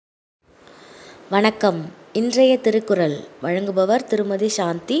வணக்கம். இன்றைய திருக்குறள் வழங்குபவர் திருமதி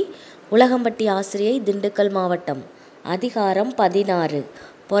சாந்தி, உலகம்பட்டி ஆசிரியை, திண்டுக்கல் மாவட்டம். அதிகாரம் 16,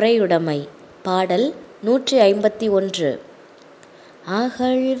 பொறையுடைமை. பாடல் 151.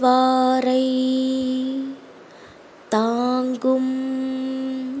 அகழ்வாரை தாங்கும்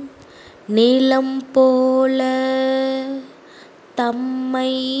நிலம் போல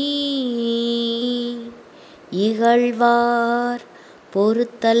தம்மை இகழ்வார்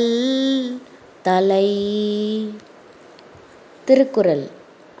பொறுத்தல் தலை. திருக்குறள்.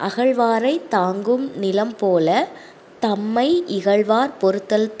 அகழ்வாரை தாங்கும் நிலம் போல தம்மை இகழ்வார்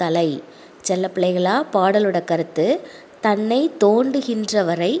பொறுத்தல் தலை. செல்லப்பிள்ளைகளா, பாடலோட கருத்து: தன்னை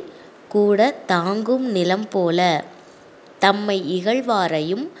தோண்டுகின்றவரை கூட தாங்கும் நிலம் போல தம்மை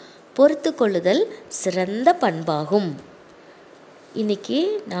இகழ்வாரையும் பொறுத்து கொள்ளுதல் சிறந்த பண்பாகும். இன்னைக்கு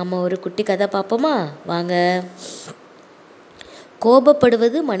நாம் ஒரு குட்டி கதை பார்ப்போமா? வாங்க.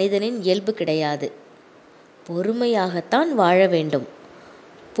 கோபப்படுவது மனிதனின் இயல்பு கிடையாது. பொறுமையாகத்தான் வாழ வேண்டும்.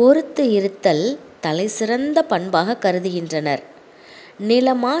 பொறுத்து இருத்தல் தலை சிறந்த பண்பாக கருதுகின்றனர்.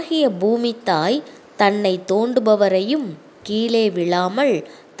 நிலமாகிய பூமி தாய் தன்னை தோண்டுபவரையும் கீழே விழாமல்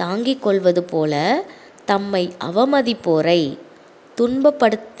தாங்கிக் கொள்வது போல தம்மை அவமதிப்போரை,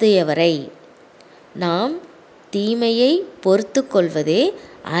 துன்பப்படுத்தியவரை நாம் தீமையை பொறுத்து கொள்வதே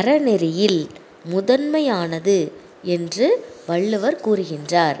அறநெறியில் முதன்மையானது என்று வள்ளுவர்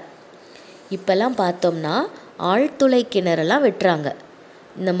கூறுகின்றார். இப்பெல்லாம் பார்த்தோம்னா ஆழ்துளை கிணறெல்லாம் வெட்டுறாங்க.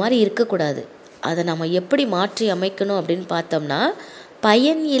 இந்த மாதிரி இருக்கக்கூடாது. அதை நம்ம எப்படி மாற்றி அமைக்கணும் அப்படின்னு பார்த்தோம்னா,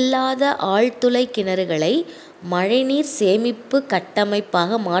 பயன் இல்லாத ஆழ்துளை கிணறுகளை மழைநீர் சேமிப்பு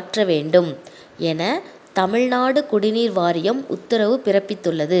கட்டமைப்பாக மாற்ற வேண்டும் என தமிழ்நாடு குடிநீர் வாரியம் உத்தரவு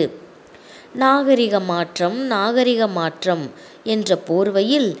பிறப்பித்துள்ளது. நாகரிக மாற்றம் என்ற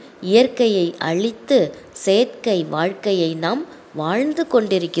போர்வையில் இயற்கையை அழித்து செயற்கை வாழ்க்கையை நாம் வாழ்ந்து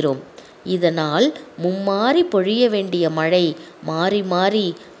கொண்டிருக்கிறோம். இதனால் மும்மாறி பொழிய வேண்டிய மழை மாறி மாறி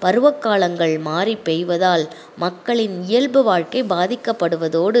பருவகாலங்கள் மாறி பெய்வதால் மக்களின் இயல்பு வாழ்க்கை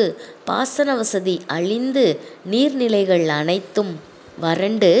பாதிக்கப்படுவதோடு பாசன வசதி அழிந்து நீர்நிலைகள் அனைத்தும்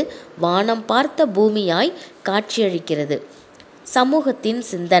வறண்டு வானம் பார்த்த பூமியாய் காட்சியளிக்கிறது. சமூகத்தின்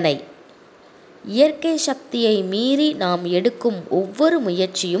சிந்தனை: இயற்கை சக்தியை மீறி நாம் எடுக்கும் ஒவ்வொரு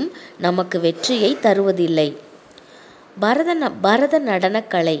முயற்சியும் நமக்கு வெற்றியை தருவதில்லை. பரத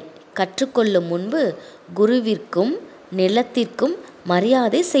நடனக்கலை கற்றுக்கொள்ளும் முன்பு குருவிற்கும் நிலத்திற்கும்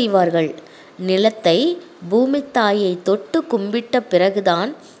மரியாதை செய்வார்கள். நிலத்தை பூமி தாயை தொட்டு கும்பிட்ட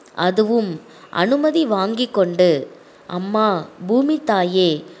பிறகுதான், அதுவும் அனுமதி வாங்கி கொண்டு, அம்மா பூமி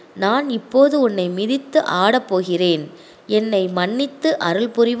தாயே, நான் இப்போது உன்னை மிதித்து ஆடப்போகிறேன், என்னை மன்னித்து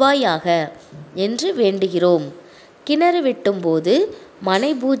அருள் புரிவாயாக என்று வேண்டுகிறோம். கிணறு வெட்டும் போது மனை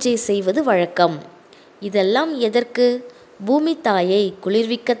பூஜை செய்வது வழக்கம். இதெல்லாம் எதற்கு? பூமி தாயை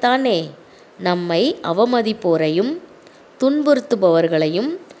குளிர்விக்கத்தானே. நம்மை அவமதிப்போரையும்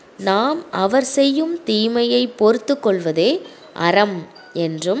துன்புறுத்துபவர்களையும் நாம் அவர் செய்யும் தீமையை பொறுத்து கொள்வதே அறம்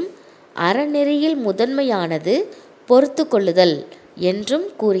என்றும், அறநெறியில் முதன்மையானது பொறுத்து கொள்ளுதல் என்றும்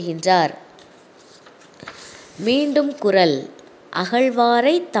கூறுகின்றார். மீண்டும் குறள்: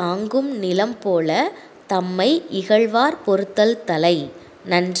 அகழ்வாரை தாங்கும் நிலம் போல தம்மை இகழ்வார் பொறுத்தல் தலை.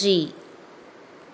 நன்றி.